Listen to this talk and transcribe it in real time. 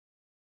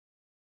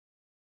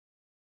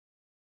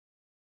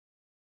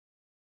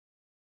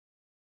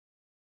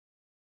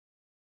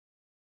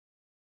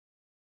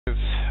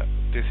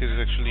this is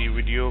actually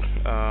video.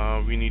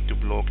 We need to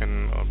block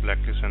and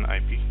blacklist an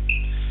IP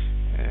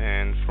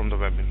and from the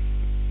Webmin.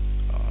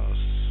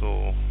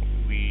 So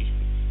we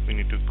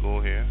need to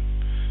go here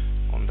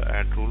on the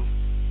add rule,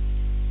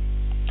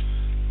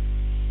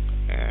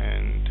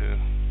 and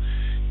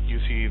you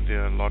see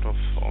there are a lot of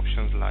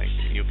options, like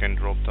you can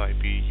drop the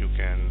IP, you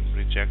can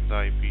reject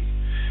the IP,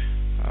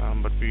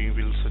 but we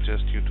will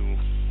suggest you to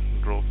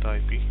drop the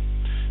IP,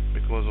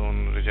 because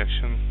on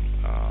rejection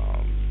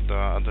the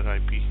other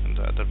IP and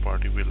the other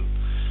party will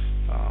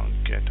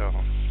get a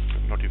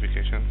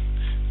notification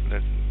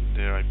that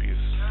their IP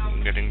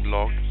is getting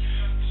blocked.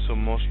 So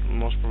most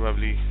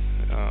probably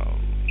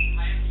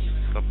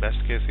the best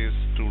case is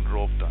to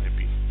drop the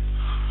IP,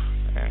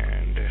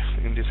 and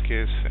in this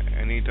case,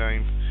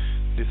 anytime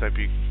this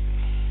IP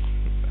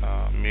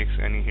makes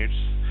any hits,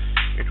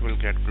 it will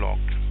get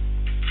blocked.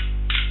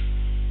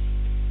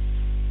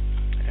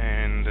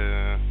 And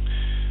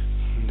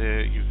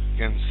there you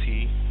can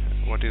see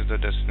what is the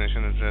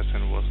destination address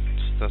and what's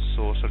the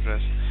source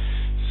address.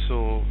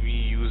 So we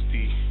use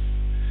the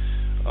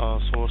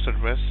source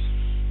address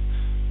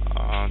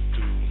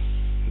to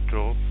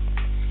drop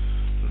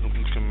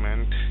rule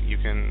comment. You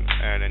can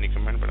add any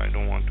comment, but I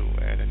don't want to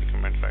add any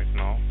comment right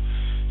now.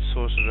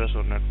 Source address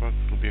or network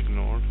to be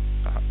ignored.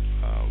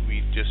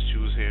 We just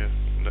choose here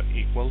the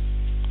equal.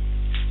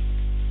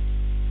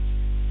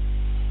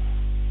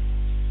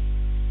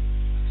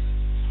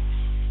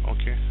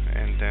 Okay,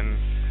 and then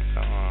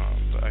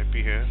the IP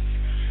here.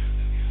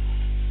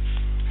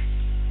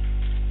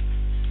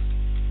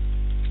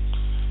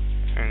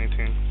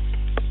 Anything.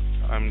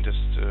 I'm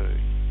just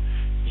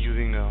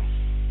using a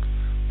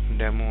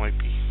demo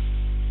IP,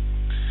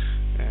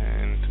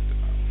 and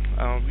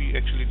we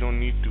actually don't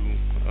need to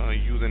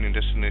use any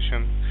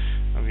destination.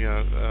 We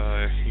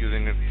are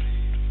using it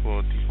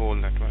for the whole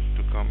network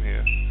to come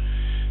here,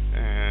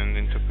 and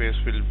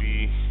interface will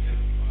be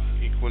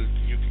equal.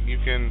 You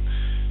can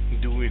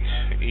do it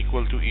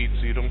equal to each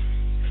 0,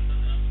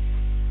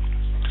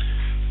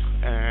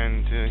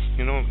 and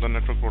you know, the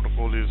network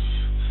protocol is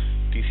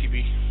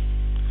TCP,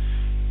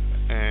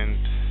 and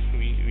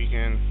we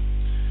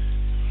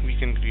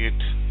can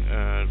create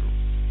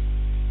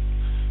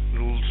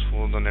rules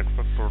for the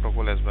network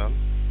protocol as well,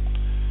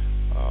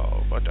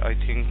 but I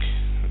think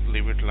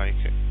leave it like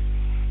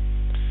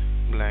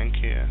blank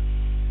here.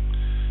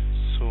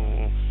 So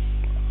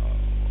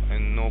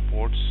and no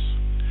ports,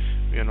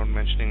 we are not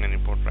mentioning any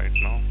port right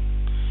now.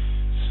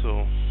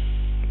 So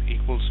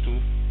equals to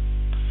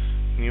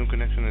new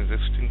connection,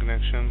 existing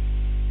connection,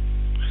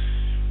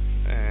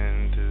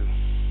 and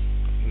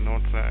no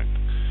track.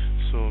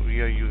 So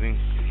we are using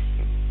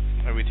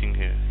everything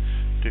here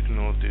to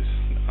ignore this,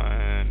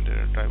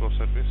 and type of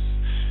service,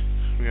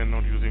 we are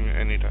not using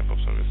any type of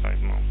service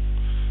right now.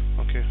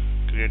 Okay,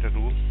 create a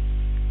rule.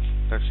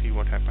 Let's see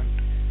what happened.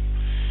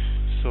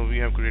 So we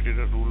have created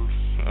a rule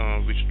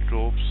which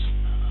drops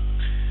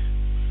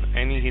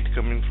any hit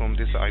coming from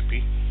this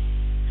IP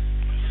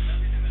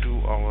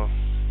to our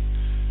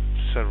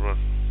server.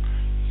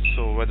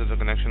 So whether the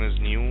connection is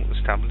new,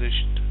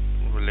 established,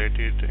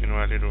 related,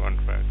 invalid, or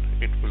untracked,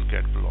 it will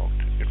get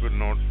blocked. It will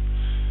not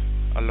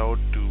allowed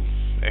to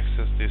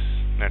access this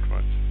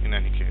network in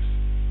any case.